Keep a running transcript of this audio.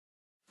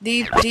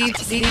DJ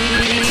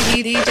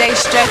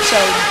Stretch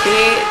your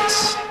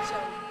bitch.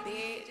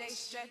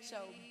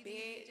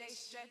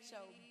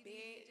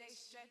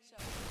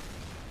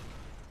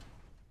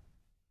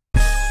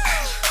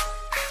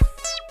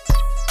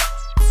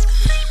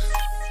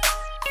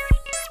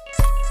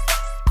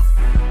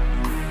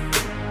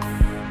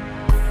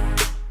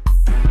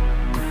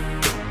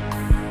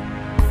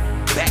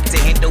 Back to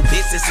handle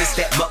business is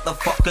that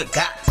motherfucker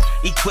got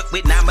equipped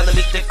with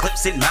 9mm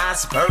clips in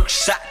Mossberg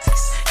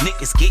shots.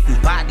 Niggas getting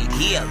bodied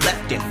here,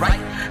 left and right.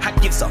 I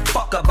gives a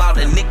fuck about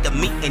a nigga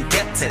meeting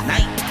death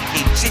tonight.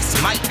 It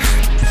just might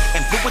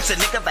influence a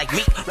nigga like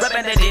me.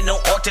 Rapping it in no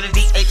alternate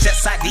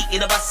DHSID.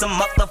 In about some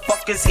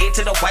motherfuckers head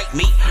to the white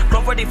meat.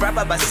 Already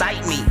rapper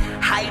beside me,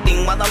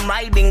 hiding while I'm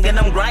riding and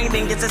I'm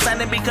grinding. It's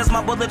exciting because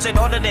my bullets are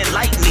harder than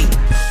lightning.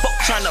 Fuck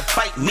trying to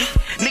fight me.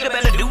 Nigga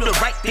better do the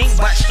right thing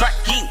by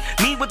striking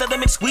me with the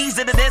lemon squeeze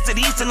in the desert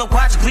east and the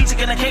watch bleaching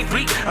and I can't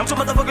breathe. I'm too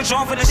motherfucking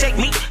strong for the shake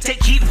me.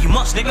 Take heed if you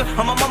must, nigga.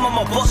 I'm a mama,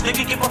 my boss,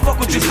 nigga. Give a fuck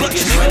with you,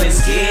 niggas running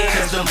scared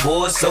cause them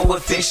boys so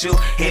official.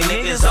 And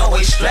niggas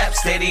always strapped,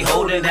 steady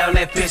holding down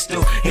that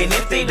pistol. And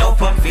if they don't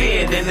pump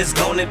fear, then it's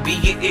gonna be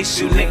an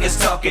issue.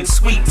 Niggas talking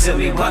sweet to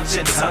me, watch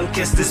your tongue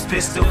kiss this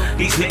pistol.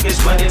 These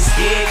niggas running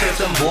scared cause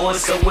them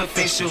boys so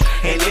official.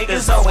 And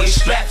niggas always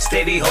strapped,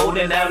 steady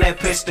holding down that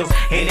pistol.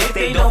 And if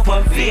they don't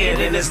pump fear,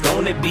 then it's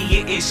gonna be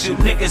an issue.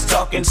 Niggas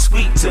talking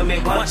sweet to me,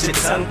 watch your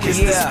tongue kiss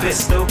this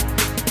pistol.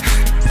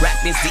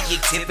 Rapping's the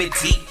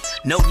activity.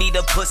 No need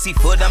a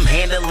pussyfoot, I'm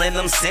handling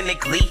them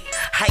cynically.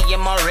 I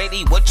am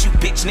already what you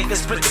bitch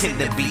niggas pretend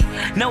to be.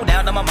 No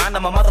doubt on my mind,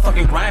 I'm a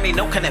motherfucking grind. Ain't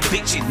no kind of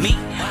bitch in me,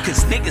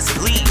 cause niggas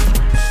bleed.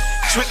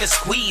 Trigger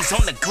squeeze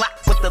on the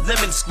Glock with the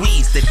lemon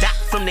squeeze. The dot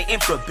from the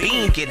infra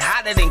beam get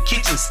hotter than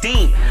kitchen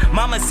steam.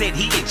 Mama said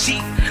he a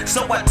chief,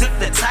 so I took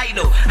the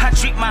title. I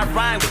treat my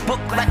rhyme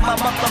book like my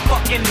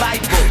motherfucking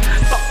Bible.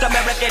 Fuck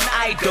American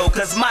Idol,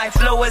 cause my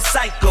flow is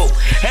psycho.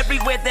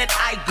 Everywhere that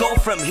I go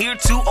from here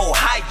to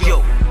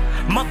Ohio,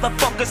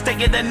 motherfuckers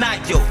stay in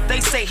denial. They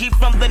say he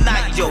from the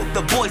Nile.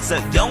 The boys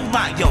are young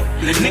Mayo.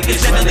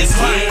 Niggas generally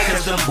scared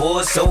cause them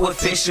boys so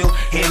official.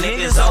 And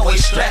niggas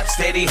always strapped,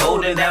 steady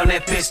holding down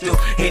that pistol.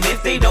 And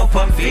if they don't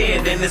pump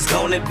fear, then it's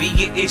gonna be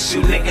an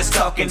issue. Niggas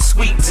talking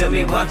sweet to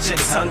me, watch your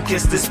tongue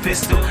kiss this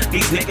pistol.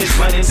 These niggas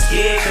running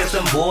scared cause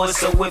them boys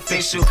so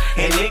official.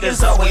 And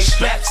niggas always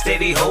strapped,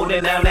 steady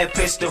holding down that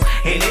pistol.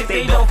 And if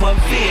they don't pump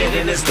fear,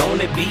 then it's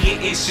gonna be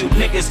an issue.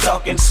 Niggas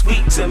talking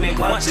sweet to me,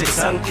 watch your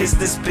tongue kiss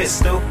this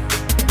pistol.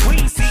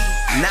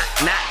 Knock,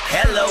 knock,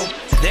 hello.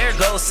 There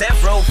goes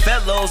several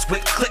fellows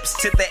with clips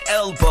to the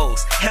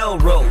elbows. Hell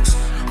rose,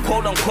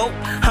 quote unquote.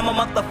 I'm a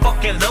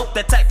motherfucking lope.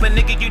 The type of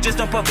nigga you just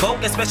don't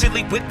provoke,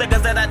 especially with the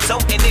guns that I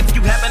tote. And if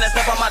you happen to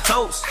step on my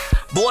toes,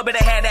 boy,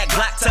 better have that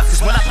Glock tucked.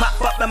 Cause when I pop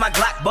up and my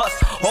Glock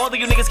bust, all of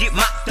you niggas get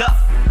mocked up.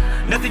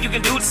 Nothing you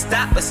can do to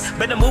stop us.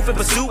 Better move and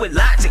pursue with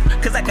logic,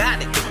 cause I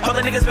got it. All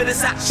the niggas better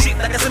stop shit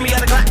like I send me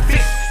out of Glock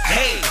fit.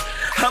 Hey,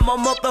 I'm a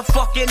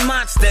motherfucking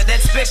monster that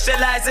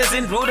specializes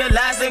in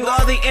brutalizing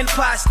all the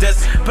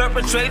imposters.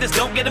 Perpetrators,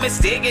 don't get a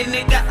mistake,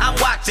 nigga, I'm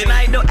watching.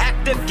 I ain't no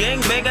active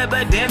gangbanger,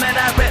 but damn it,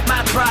 I rep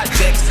my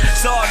projects.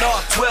 Sawed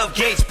off 12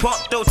 gauge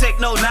pump, don't take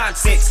no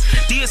nonsense.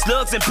 DS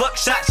slugs and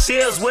buckshot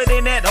shells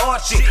within that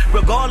hard shit.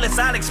 Regardless,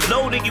 I'll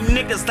explode in you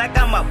niggas like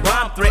I'm a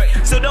bomb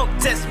threat. So don't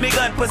test me,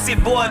 gun pussy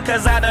boy,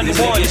 cause I done warned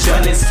you. These niggas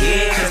running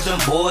scared cause them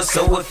boys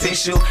so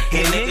official.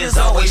 And niggas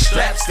always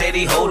strapped,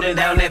 steady holding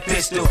down that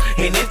pistol.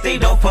 And if they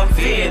don't pump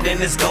fear,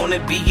 then it's gonna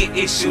be an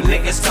issue.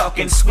 Niggas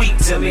talking sweet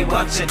to me,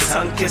 watch your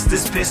tongue kiss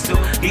this pistol.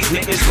 These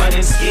niggas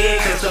running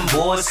scared cause them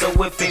boys so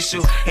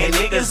official. And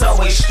niggas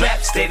always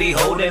strapped, steady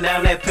holding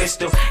down that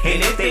pistol.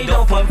 And if they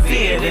don't pump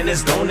fear, then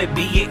it's gonna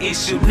be an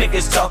issue.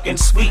 Niggas talking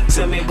sweet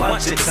to me,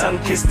 watch your tongue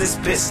kiss this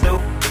pistol.